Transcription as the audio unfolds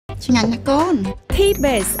ឆ្ងាញ់ណាស់កូន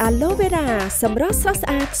T-Base Aloe Vera សម្រស់ស្រស់ស្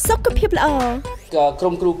អាតសុខភាពល្អក្រុ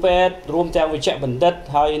មគ្រូពេទ្យរួមទាំងវិជ្ជបណ្ឌិត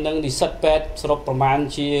ហើយនិងនិស្សិតពេទ្យសរុបប្រមាណ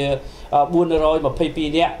ជា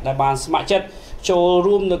422នាក់ដែលបានស្ម័គ្រចិត្តចូល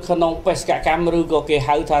រួមនៅក្នុងបេសកកម្មឬក៏គេ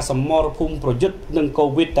ហៅថាសមរភូមិប្រយុទ្ធនឹងកូ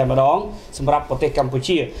វីដតែម្ដងសម្រាប់ប្រទេសកម្ពុ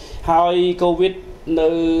ជាហើយកូវីដនៅ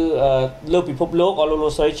លើពិភពលោកអលោកលោ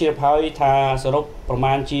កស្រីជាហើយថាសរុបប្រ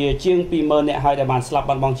មាណជាង 20000 នាក់ហើយដែលបានស្លាប់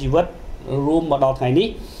បាត់បង់ជីវិតរួមមកដល់ថ្ងៃនេះ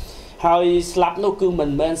ហើយស្លាប់នោះគឺមិន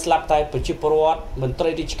មែនស្លាប់តែប្រជាពលរដ្ឋមន្ត្រី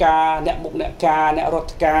រាជការអ្នកមុខអ្នកការអ្នករ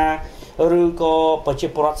ដ្ឋការឬក៏ប្រជា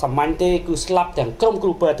ពលរដ្ឋសាមញ្ញទេគឺស្លាប់ទាំងក្រុមគ្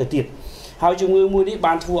រូពេទ្យទៅទៀតហើយជំងឺមួយនេះ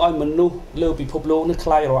បានធ្វើឲ្យមនុស្សលើពិភពលោកនេះខ្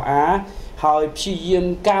លាចរអាហើយព្យាយាម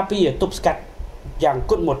ការពារទប់ស្កាត់យ៉ាង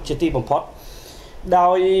គត់មុតជាទីបំផុត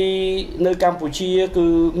ដោយនៅកម្ពុជាគឺ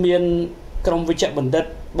មានក្រុមវិជ្ជបណ្ឌិត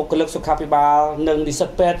បុគ្គលិកសុខាភិបាលនិងនិស្សិត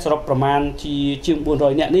ពេទ្យសរុបប្រមាណជាង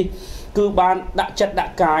400នាក់នេះគឺបានដាក់ចិត្តដា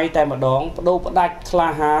ក់កាយតែម្ដងបដូរផ្ដាច់ក្លា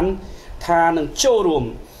ហានថានឹងចូលរួម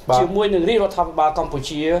ជាមួយនឹងរាជរដ្ឋាភិបាលកម្ពុ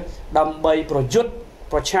ជាដើម្បីប្រយុទ្ធ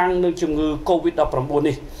ប្រឆាំងនឹងជំងឺ Covid-19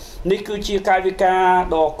 នេះគឺជាកាយវិការ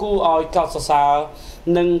ដ៏គួរឲ្យកោតសរសើរ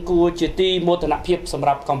និងគួរជាទីមោទនភាពសម្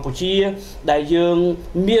រាប់កម្ពុជាដែលយើង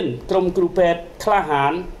មានក្រុមគ្រូពេទ្យក្លាហា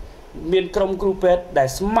នមានក្រុមគ្រូពេទ្យដែល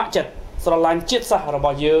ស្ម័គ្រចិត្តស្រឡាញ់ជាតិសាសន៍រប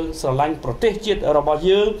ស់យើងស្រឡាញ់ប្រទេសជាតិរបស់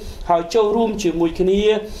យើងហើយចូលរួមជាមួយគ្នា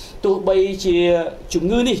ទោះបីជាជំ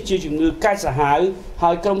ងឺនេះជាជំងឺកាចសាហាវ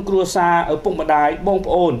ហើយក្រុមគ្រួសារឪពុកម្ដាយបង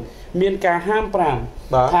ប្អូនមានការហាម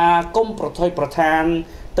5ថាកុំប្រថុយប្រឋាន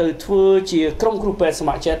ទៅធ្វើជាក្រុមគ្រូពេទ្យស្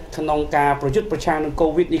ម័គ្រចិត្តក្នុងការប្រយុទ្ធប្រឆាំងនឹងកូ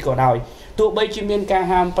វីដនេះក៏ដោយទោះបីជាមានការ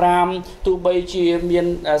ហាម5ទោះបីជាមាន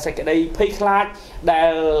សេចក្តីភ័យខ្លាចដែ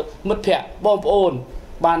លមិត្តភ័ក្តិបងប្អូន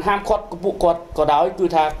បានហាមឃាត់ពួកគាត់ក៏ដោយគឺ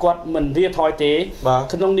ថាគាត់មិនរៀថយទេ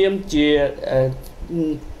ក្នុងនាមជា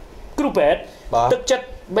គ្រូពេទ្យទឹកចិត្ត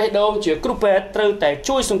បេះដូងជាគ្រូពេទ្យត្រូវតែ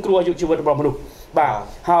ជួយសង្គ្រោះអាយុជីវិតរបស់មនុស្សបាទ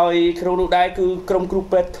ហើយក្នុងនោះដែរគឺក្រុមគ្រូ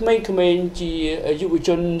ពេទ្យក្មេងៗជាយុវជ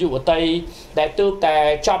នយុវតីដែលទើបតែ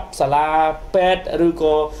ចប់សាលាពេទ្យឬ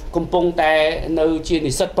ក៏កំពុងតែនៅជា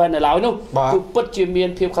និស្សិតពេទ្យនៅឡើយនោះគឺពិតជាមាន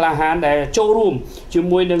ភាពក្លាហានដែលចូលរួមជា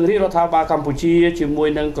មួយនឹងរាជរដ្ឋាភិបាលកម្ពុជាជាមួយ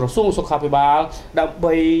នឹងក្រសួងសុខាភិបាលដើម្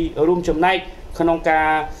បីរួមចំណែកក្នុងការ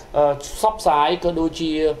ផ្សព្វផ្សាយក៏ដូច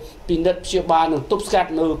ជាពិនិត្យព្យាបាលនិងទប់ស្កាត់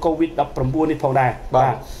នៅ COVID-19 នេះផងដែរបា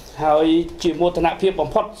ទហើយជាមោទនភាពបំ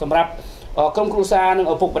ផុតសម្រាប់ក្រុមគ្រួសារនិង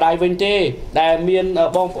ឪពុកម្ដាយវិញទេដែលមាន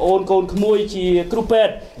បងប្អូនកូនក្មួយជាគ្រូពេ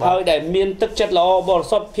ទ្យហើយដែលមានទឹកចិត្តល្អបរិ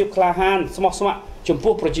សុទ្ធភាពក្លាហានស្មោះស្ម័គ្រចំ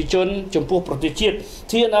ពោះប្រជាជនចំពោះប្រទេសជាតិ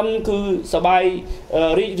TNM គឺសប្បាយ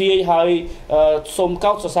រីករាយហើយសូម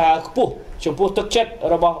កោតសរសើរខ្ពស់ចំពោះទឹកចិត្ត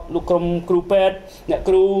របស់លោកក្រុមគ្រូពេទ្យអ្នក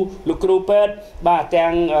គ្រូលោកគ្រូពេទ្យបាទទាំ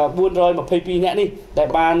ង422នាក់នេះដែល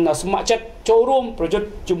បានស្ម័គ្រចិត្តចូលរួមប្រយុទ្ធ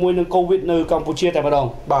ជាមួយនឹងកូវីដនៅកម្ពុជាតែម្ដង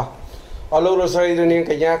បាទអរលោករស្រីនាង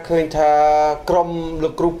កញ្ញាឃើញថាក្រុមលោ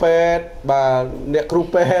កគ្រូពេទ្យបាទអ្នកគ្រូ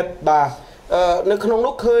ពេទ្យបាទនៅក្នុង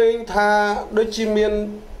នោះឃើញថាដូចជាមាន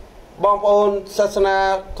បងប្អូនសាសនា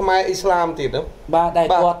ខ្មែរអ៊ីស្លាមទៀតណាបាទដែល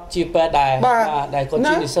គាត់ជាពេទ្យដែរបាទដែលគាត់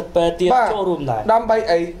ជានិស្សិតពេទ្យទៀតចូលរួមដែរដើម្បី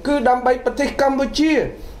អីគឺដើម្បីប្រទេសកម្ពុជា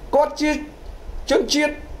គាត់ជាជនជា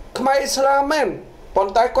តិខ្មែរអ៊ីស្លាមមែនប៉ុ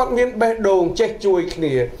ន្តែគាត់មានបេះដូងចេះជួយគ្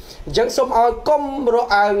នាអញ្ចឹងសូមឲ្យកុំរ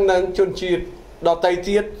អើងនឹងជនជាតិដទៃ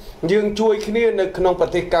ទៀតយើងជួយគ្នានៅក្នុងប្រ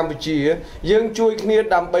ទេសកម្ពុជាយើងជួយគ្នា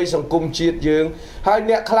ដើម្បីសង្គមជាតិយើងហើយ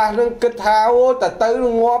អ្នកខ្លះនឹងគិតថាអូទៅ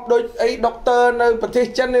ងាប់ដូចអីដុកទ័រនៅប្រទេស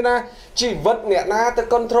ចិននេះណាជីវិតអ្នកណាទៅ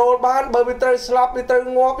control បានបើវាត្រូវស្លាប់វាត្រូវ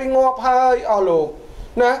ងាប់ហើយអស់លោក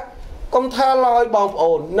ណាកុំថាឡើយបងប្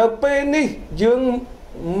អូននៅពេលនេះយើង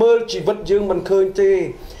មើលជីវិតយើងមិនឃើញទេ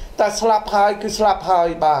តែស្លាប់ហើយគឺស្លាប់ហើយ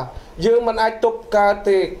បាទយើងមិនអាចទប់កើត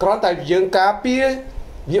ទេគ្រាន់តែយើងការពារ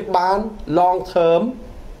វាបាន long term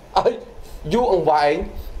ឲ្យយូរអង្វែង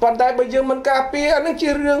ប៉ុន្តែបើយើងមិនការពារអានឹងជា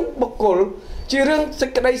រឿងបុគ្គលជារឿងសេច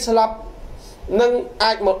ក្តីស្លាប់នឹង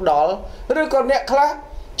អាចមកដល់ឬក៏អ្នកខ្លះ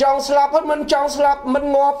ចង់ស្លាប់ហើយមិនចង់ស្លាប់មិន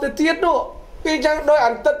ងាប់ទៅទៀតនោះពីចឹងដោយអ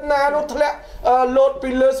ន្តិតណានោះធ្លាក់លោតពី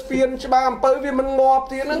លើស្ពានច្បារអំពៅវាមិនងាប់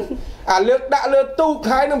ទៀតហ្នឹងអាលើកដាក់លើទូ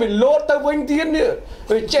ខែនឹងវាលោតទៅវិញទៀតនេះ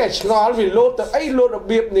វាចេះឆ្ងល់វាលោតទៅអីលោតរ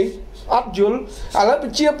បៀបនេះអត់យល់ឥឡូវប្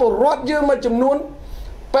រជាពលរដ្ឋយើងមួយចំនួន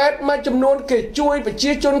ពេទ្យមួយចំនួនគេជួយប្រ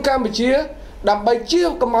ជាជនកម្ពុជាដើម្បីជៀស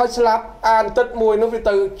កុំឲ្យស្លាប់អានទឹកមួយនោះវា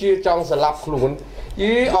ទៅជាចង់ស្លាប់ខ្លួន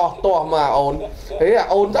យីអស់ទាស់មកអូនហេ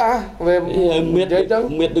អូនតាវាមាន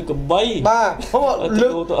ដូចកបីបាទ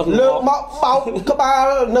លើកមកបោកក្បាល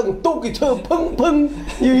នឹងទូកគេធ្វើភឹង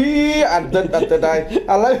យីអានទឹកដែរ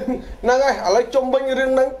ឥឡូវហ្នឹងហើយឥឡូវជុំវិញរឿ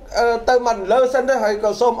ងហ្នឹងទៅមកលើសិនទៅហើយ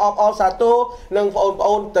ក៏សូមអបអរសាទរនឹងបងប្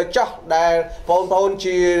អូនទៅចោះដែលបងប្អូន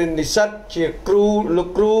ជានិស្សិតជាគ្រូលោក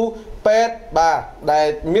គ្រូពេទ្យបាទដែល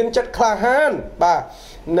មានចិត្តក្លាហានបាទ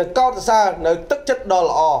នៅកោតសរនៅទឹកចិត្តដ៏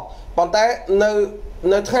ល្អប៉ុន្តែ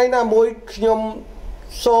នៅថ្ងៃណាមួយខ្ញុំ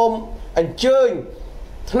សូមអញ្ជើញ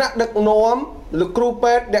ថ្នាក់ដឹកនាំលោកគ្រូ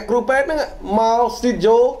ពេទ្យអ្នកគ្រូពេទ្យហ្នឹងមកស្ទូឌី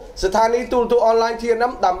យោស្ថានីយ៍ទូរទស្សន៍អនឡាញ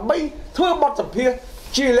TNM ដើម្បីធ្វើបទសម្ភាសន៍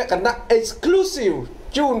ជាលក្ខណៈ exclusive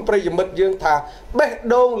ជូនប្រិយមិត្តយើងថាបេះ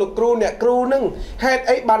ដូងលោកគ្រូអ្នកគ្រូហ្នឹងហេតុ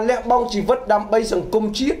អីបានលះបង់ជីវិតដើម្បីសង្គម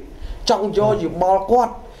ជាតិចង់យកយោបល់គា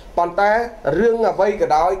ត់ប៉ុន្តែរឿងអ្វីក៏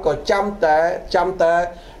ដោយក៏ចាំតែ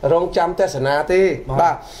រងចាំទេសនាទេ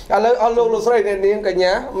បាទឥឡូវអស់លោកស្រីអ្នកនាងកញ្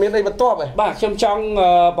ញាមានអីបន្ទាប់ទេបាទខ្ញុំចង់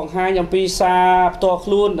បង្ហាញអំពីសារផ្ទាល់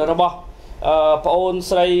ខ្លួនរបស់ប្អូន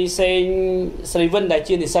ស្រីសេងស្រីវិនដែល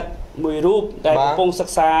ជានិស្សិតមួយរូបដែលកំពុងសិ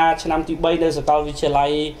ក្សាឆ្នាំទី3នៅសាកលវិទ្យាល័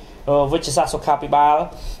យវិទ្យាសាស្ត្រសុខាភិបាល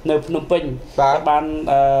នៅភ្នំពេញបាន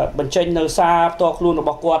បញ្ចេញនៅសារផ្ទាល់ខ្លួនរប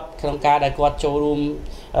ស់គាត់ក្នុងការដែលគាត់ចូលរួម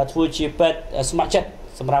ធ្វើជាពេទ្យស្ម័គ្រចិត្ត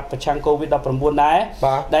សម្រាប់ប្រឆាំង COVID-19 ដែរ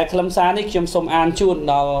ដែលខ្លឹមសារនេះខ្ញុំសូមអានជូន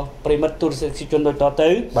ដល់ប្រិមិត្តទូរទស្សនិកជនដូចតទៅ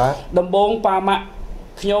ដំបូងប៉ាម៉ាក់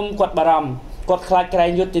ខ្ញុំគាត់បារម្ភគាត់ខ្លាចក្រែង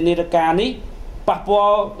យុទ្ធនាការនេះប៉ះពា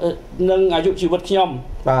ល់នឹងអាយុជីវិតខ្ញុំ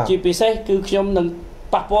ជាពិសេសគឺខ្ញុំនឹង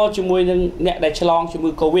ប៉ះពាល់ជាមួយនឹងអ្នកដែលឆ្លងជាមួ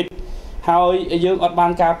យ COVID ហើយយើងអត់បា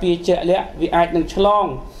នការពារជាក់លាក់វាអាចនឹងឆ្លង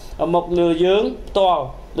មកលើយើងផ្ទាល់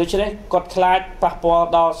ដូច្នេះគាត់ខ្លាចប៉ះពាល់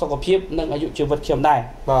ដល់សុខភាពនិងអាយុជីវិតខ្ញុំដែរ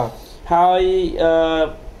ហើយ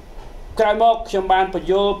ក្រោយមកខ្ញុំបានបញ្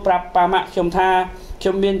យល់ប្រាប់ប៉ាម៉ាក់ខ្ញុំថាខ្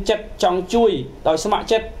ញុំមានចិត្តចង់ជួយដោយស្ម័គ្រ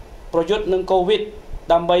ចិត្តប្រយុទ្ធនឹង COVID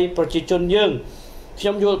ដើម្បីប្រជាជនយើងខ្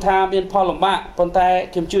ញុំយល់ថាមានផលលំបាកប៉ុន្តែ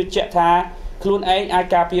ខ្ញុំជឿជាក់ថាខ្លួនឯងអាច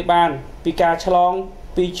ការពារបានពីការឆ្លង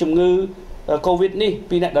ពីជំងឺ COVID នេះ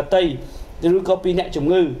ពីអ្នកដទៃឬក៏ពីអ្នកជំ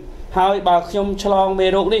ងឺហើយបើខ្ញុំឆ្លងមេ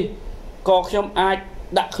រោគនេះក៏ខ្ញុំអាច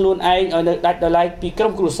ដាក់ខ្លួនឯងឲ្យនៅដាច់ដោយឡែកពីក្រុ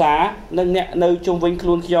មគ្រួសារនិងអ្នកនៅជុំវិញខ្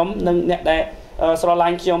លួនខ្ញុំនិងអ្នកដែលស្រឡា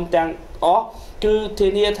ញ់ខ្ញុំទាំងអស់គឺធា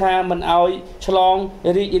នាថាមិនឲ្យឆ្លង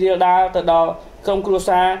រីករាលដាលទៅដល់ក្រុមគ្រួ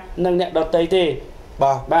សារនិងអ្នកដទៃទេ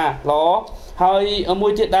បាទល្អហើយមួ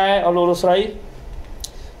យទៀតដែរអរលោកស្រី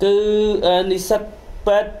គឺនិស្សិត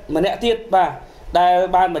ពេទ្យម្នាក់ទៀតបាទដែល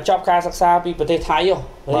បានបញ្ចប់ការសិក្សាពីប្រទេសថៃ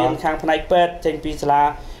រៀនខាងផ្នែកពេទ្យចេញពីសាលា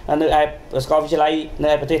នៅឯសាកលវិទ្យាល័យ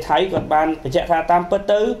នៅប្រទេសថៃគាត់បានបញ្ជាក់ថាតាមពិត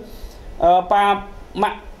ទៅប៉ា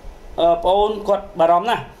ម៉ាក់ប្អូនគាត់បារម្ភ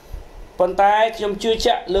ណាស់ប៉ុន្តែខ្ញុំជឿ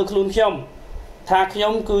ជាក់លើខ្លួនខ្ញុំថាខ្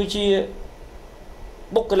ញុំគឺជា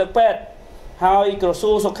បុគ្គលិកពេទ្យហើយក្រ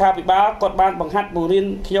សួងសុខាភិបាលគាត់បានបង្ហាត់បង្រៀន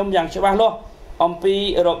ខ្ញុំយ៉ាងច្បាស់លាស់អំពី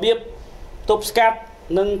របៀបទប់ស្កាត់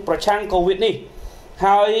និងប្រឆាំង COVID នេះ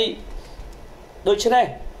ហើយដូច្នេះ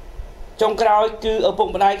ចុងក្រោយគឺឪពុក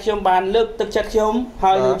ម្ដាយខ្ញុំបានលើកទឹកចិត្តខ្ញុំ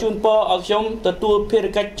ហើយនឹងជូនពរឲ្យខ្ញុំទទួលភារ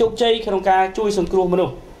កិច្ចជោគជ័យក្នុងការជួយសង្គ្រោះមនុ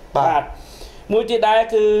ស្សបាទមួយទៀតដែរ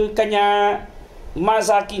គឺកញ្ញាម៉ា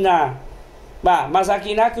សាគីណាបាទម៉ាសា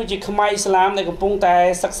គីណាគឺជាខ្មែរឥស្លាមដែលកំពុងតែ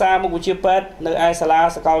សិក្សាមុខវិជ្ជាពេទ្យនៅឯសាលា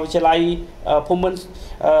សាកលវិទ្យាល័យភូមិន្ទ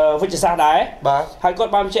វិទ្យាសាស្ត្រដែរបាទហើយគា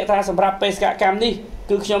ត់បានបញ្ជាក់ថាសម្រាប់បេសកកម្មនេះ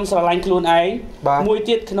គឺខ្ញុំស្រឡាញ់ខ្លួនឯងមួយ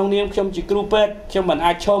ទៀតក្នុងនាមខ្ញុំជាគ្រូពេទ្យខ្ញុំមិន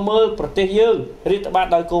អាចឈរមើលប្រទេសយើងរាតត្បាត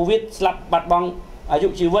ដោយ COVID ស្លាប់បាត់បង់អាយុ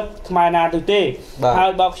ជីវិតខ្មែរណាទៅទេហើ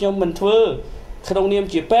យបើខ្ញុំមិនធ្វើក្នុងនាម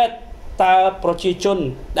ជាពេទ្យតើប្រជាជន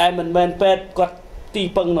ដែលមិនមែនពេទ្យគាត់ទី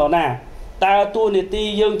ពឹងនរណាតើតួនាទី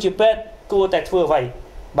យើងជាពេទ្យគួរតែធ្វើអ្វី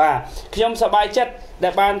បាទខ្ញុំសប្បាយចិត្តដែ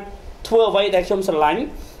លបានធ្វើអ្វីដែលខ្ញុំស្រឡាញ់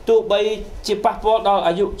ទោះបីជាប៉ះពាល់ដល់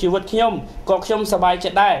អាយុជីវិតខ្ញុំក៏ខ្ញុំសប្បាយចិ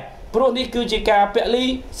ត្តដែរព្រោះនេះគឺជាការពលី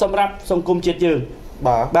សម្រាប់សង្គមជាតិយើង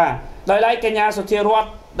បាទដោយឡែកកញ្ញាសុធារត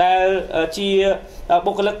ដែលជា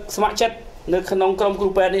បុគ្គលិកស្ម័គ្រចិត្តនៅក្នុងក្រុមគ្រូ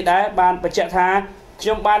ពេទ្យនេះដែរបានបញ្ជាក់ថាខ្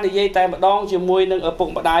ញុំបាននិយាយតែម្ដងជាមួយនឹងឪពុក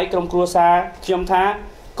ម្ដាយក្រុមគ្រួសារខ្ញុំថា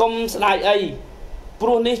កុំស្ដាយអីព្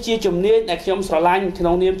រោះនេះជាជំនាញដែលខ្ញុំស្រឡាញ់ក្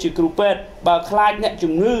នុងនាមជាគ្រូពេទ្យបើខ្លាចអ្នក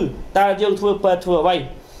ជំងឺតើយើងធ្វើពេទ្យធ្វើអ្វី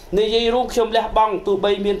និយាយរួមខ្ញុំលះបង់ទោះ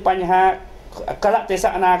បីមានបញ្ហាកលៈទេ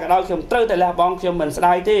សៈណាក៏ដោយខ្ញុំត្រូវតែលះបង់ខ្ញុំមិនស្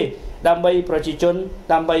ដាយទេដើម្បីប្រជាជន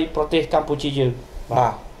ដើម្បីប្រទេសកម្ពុជាយើងបា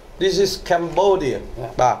ទ This is Cambodia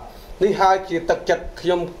បាទនេះហើយជាទឹកចិត្តខ្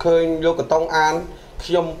ញុំឃើញលោកកតុងអាន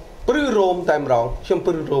ខ្ញុំព្រឺរោមតែម្ដងខ្ញុំ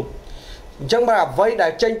ព្រឺរោមអញ្ចឹងបាទអ្វីដែ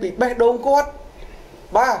លចេញពីបេះដូងគាត់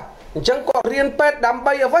បាទអញ្ចឹងគាត់រៀនពេទ្យដើម្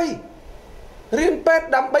បីអ្វីរៀនពេទ្យ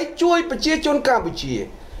ដើម្បីជួយប្រជាជនកម្ពុជា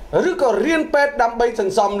ឬក៏រៀនពេទ្យដើម្បីស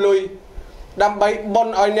ន្សំលុយដើម្បីប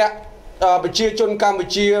ន់ឲ្យអ្នកប្រជាជនកម្ពុ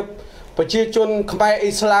ជាប្រជាជនខ្មែរ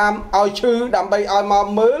អ៊ីស្លាមឲ្យឈឺដើម្បីឲ្យមក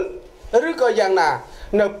មើលឬក៏យ៉ាងណា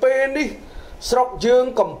នៅពេលនេះស្រុកយើង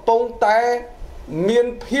កំពុងតែមាន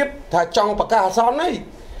ភាពថាចង់ប្រកាសអាសន្នហើយ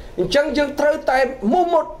អញ្ចឹងយើងត្រូវតែមោះ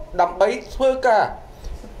មុតដើម្បីធ្វើការ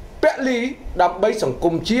ពលីដើម្បីសង្គ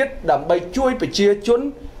មជាតិដើម្បីជួយប្រជាជន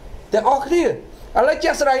ទាំងអស់គ្នាឥឡូវ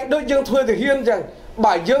ជាក់ស្ដែងដូចយើងធ្វើទាហានអញ្ចឹង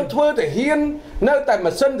បើយើងធ្វើទាហាននៅតែ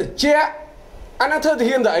ម៉ាស៊ីនត្រជាក់ អានឹងធ្វើទៅ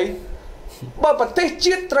ហ៊ានទៅអីបើប្រទេស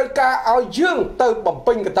ជាតិត្រូវការឲ្យយើងទៅបំ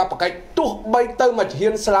ពេញកាតព្វកិច្ចទោះបីទៅមួយជា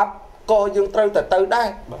ហ៊ានស្លាប់ក៏យើងត្រូវតែទៅដែរ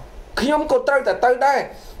ខ្ញុំក៏ត្រូវតែទៅដែរ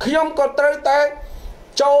ខ្ញុំក៏ត្រូវតែ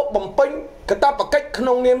ចូលបំពេញកាតព្វកិច្ចក្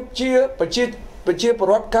នុងនាមជាប្រជាពល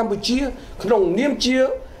រដ្ឋកម្ពុជាក្នុងនាមជា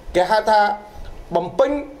គេហៅថាបំពេ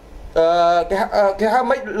ញគេហៅ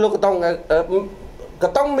មិនលោកក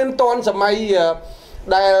តុងមានតនសម័យ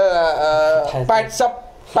ដែល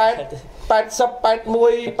80 81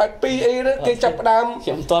 82អីគេចាប់ផ្ដើមខ្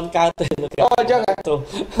ញុំមិនតន់កើតទេអូអញ្ចឹង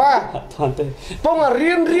បាទតន់ទេពង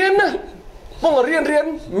រៀនណាពងរៀន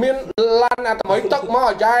មានឡានអាថ្មីទឹកមក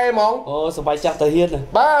អាយ៉ែហ្មងអូសម័យចាប់តាហ៊ាន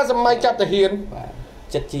បាទសម័យចាប់តាហ៊ានបាទ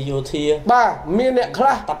ចិត្តជាយោធាបាទមានអ្នកខ្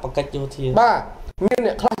លះតបកិច្ចយោធាបាទមាន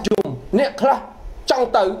អ្នកខ្លះយំអ្នកខ្លះចង់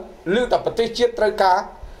ទៅលើតែប្រទេសជាតិត្រូវការ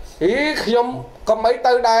ខ្ញុំក៏មិន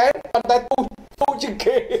ទៅដែរប៉ុន្តែទូជាង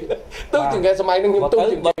គេទូជាងគេសម័យនឹងខ្ញុំទូ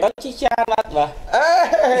ជាងគេបើជីចាឡាត់បាទអេ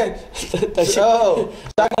ទៅ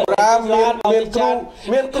តាមរាម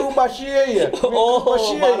មានគ្រូបាជាអូ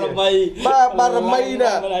បារមីបាទបារមី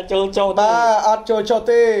ណាចូលបាទអត់ចូល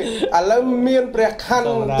ទេឥឡូវមានព្រះខ័ន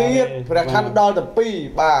ទៀតព្រះខ័នដល់ទៅ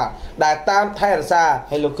2បាទដែលតាមថែរក្សា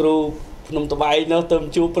ហើយលោកគ្រូភ្នំត្បែងនោះទៅ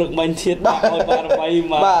ជួបព្រឹកមិញទៀតបាទឲ្យបារមី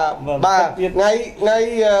មកបាទថ្ងៃ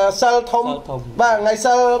សិលធំបាទថ្ងៃ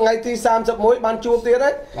សិលថ្ងៃទី31បានជួបទៀត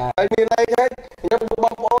ហើយមានអីហេតុខ្ញុំប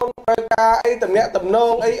ងប្អូនត្រូវការអីតំណាក់តំណ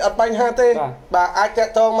ងអីអត់បញ្ហាទេបាទអាចតា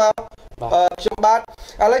ក់ទងមកខ្ញុំបាទឥ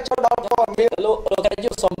ឡូវចូលដល់ព័ត៌មានលោកកាយុ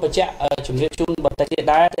សូមបញ្ជាក់ជំរាបជូនបន្តិចទៀត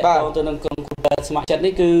ដែរតាក់ទងទៅនឹងក្រុមគ្រូពេទ្យស្ម័គ្រចិត្ត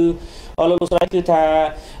នេះគឺលោកស្រីគឺថា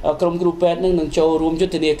ក្រុមគ្រូពេទ្យនឹងចូលរួមយុ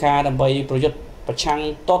ទ្ធនាការដើម្បីប្រយុទ្ធប្រឆាំង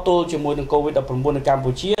តទល់ជាមួយនឹង COVID-19 នៅកម្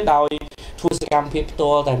ពុជាដោយធ្វើសកម្មភាពផ្ទា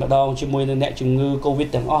ល់តែម្ដងជាមួយនឹងអ្នកជំងឺ COVID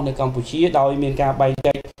ទាំងអស់នៅកម្ពុជាដោយមានការបែង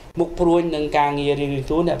ចែកមុខព្រួញនឹងការងាររៀងៗ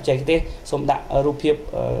ខ្លួនអ្នកបច្ចេកទេសសូមដាក់រូបភាព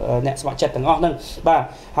អ្នកស្ម័គ្រចិត្តទាំងអស់ហ្នឹងបាទ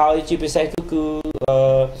ហើយជាពិសេសគឺ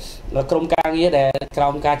ក្រុមការងារដែលក្រោ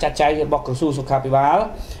មការចាត់ចែងរបស់ក្រសួងសុខាភិបាល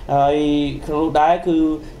ហើយក្នុងនោះដែរគឺ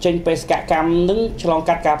ចេញបេសកកម្មនឹងឆ្លង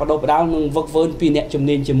កាត់ការបដិបដាលនឹងវឹកវើពីអ្នកជំ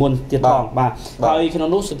នាញជាមុនទៀតផងបាទហើយក្នុង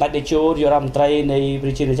នោះសម្ដេចតេជោនាយករដ្ឋមន្ត្រីនៃប្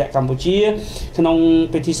រជារាស្ត្រកម្ពុជាក្នុង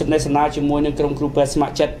ពិធីសម្ដែងសម្ដារជាមួយនឹងក្រុមគ្រូពេទ្យស្ម័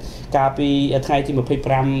គ្រចិត្តកាលពីថ្ងៃទី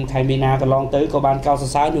25ខែមីនាកន្លងទៅក៏បានកោតសរ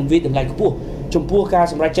សើរនិងវិតម្លៃខ្ពស់ចំពោះការ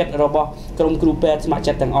សម្រេចចិត្តរបស់ក្រុមគ្រូពេទ្យស្ម័គ្រ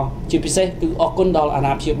ចិត្តទាំងអស់ជាពិសេសគឺអរគុណដល់អា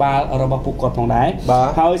ណាព្យាបាលរបស់ពួកគាត់ផងដែរ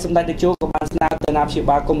ហើយសម្ដេចតេជោក៏បានស្នើទៅអាណាព្យា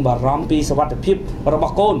បាលកុំបារម្ភពីសុវត្ថិភាពរប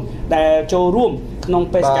ស់កូនដែលចូលរួមក្នុង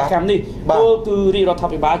បេសកកម្មនេះពលគឺរាជរដ្ឋា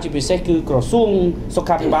ភិបាលជាពិសេសគឺក្រសួងសុ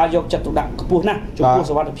ខាភិបាលយកចិត្តទុកដាក់ខ្ពស់ណាស់ចំពោះ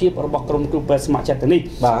សុវត្ថិភាពរបស់ក្រុមគ្រូពេទ្យស្ម័គ្រចិត្តទាំងនេះ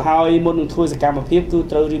ហើយមុននឹងធ្វើសកម្មភាពគឺ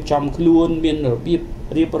ត្រូវរៀបចំខ្លួនមានរបៀប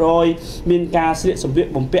រៀបរយមានការស្លៀកសម្លៀក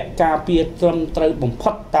បំពាក់ការពារត្រឹមត្រូវបំផុ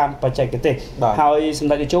តតាមបច្ចេកទេសហើយស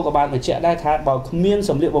ម្ដេចតេជោក៏បានបញ្ជាក់ដែរថាបើគ្មាន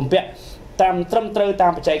សម្លៀកបំពាក់តាមត្រឹមត្រូវតា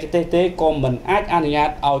មបច្ចេកទេសទេក៏មិនអាចអនុញ្ញាត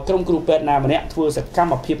ឲ្យក្រុមគ្រូពេទ្យណាម្នាក់ធ្វើសក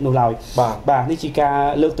ម្មភាពនោះឡើយបាទនេះជាការ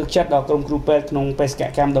លើកទឹកចិត្តដល់ក្រុមគ្រូពេទ្យក្នុងបេសក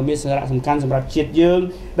កម្មដ៏មានសារៈសំខាន់សម្រាប់ជាតិយើង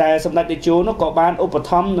ដែលសម្ដេចតេជោនោះក៏បានឧបត្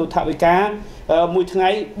ថម្ភនៅថវិកាមួយថ្ងៃ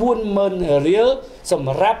 40000 រៀលស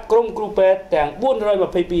ម្រាប់ក្រុមគ្រូពេទ្យទាំង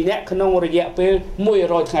422នាក់ក្នុងរយៈពេល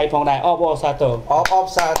100ថ្ងៃផងដែរអបអរសាទរ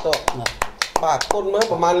បាទគុណមើល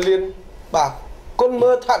ប្រហែលលានបាទគុណ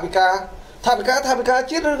មើលថវិកា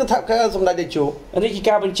ជាតិឬក៏ថវិកាសម្ដេចតេជោនេះជា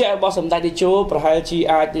ការបញ្ជាក់របស់សម្ដេចតេជោប្រហែលជា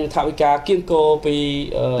អាចនឹងថវិកាគៀងគោពី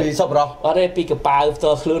សប្បុរសអត់ទេពីកប៉ាល់ផ្ទា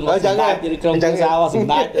ល់ខ្លួនរបស់សម្ដេចឬក្រុមគ្រួសាររបស់សម្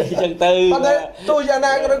ដេចអញ្ចឹងទៅប៉ុន្តែទោះយ៉ាង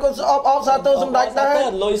ណាក៏អបសាទរសម្ដេចដែរ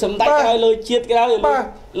លុយសម្ដេចក្រោយលុយជាតិក្រោយ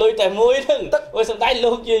លុយតែមួយហ្នឹងអូសម្ដេច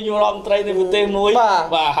លោកជានាយករដ្ឋមន្ត្រីនៃប្រទេសមួយ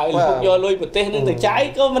បាទហើយលោកយកលុយប្រទេសនឹងទៅចាយ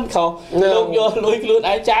ក៏មិនខុសលោកយកលុយខ្លួន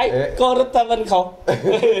ឯងចាយក៏រត់តែមិនខុស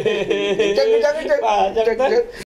អញ្ចឹងបាទអញ្ចឹងទៅ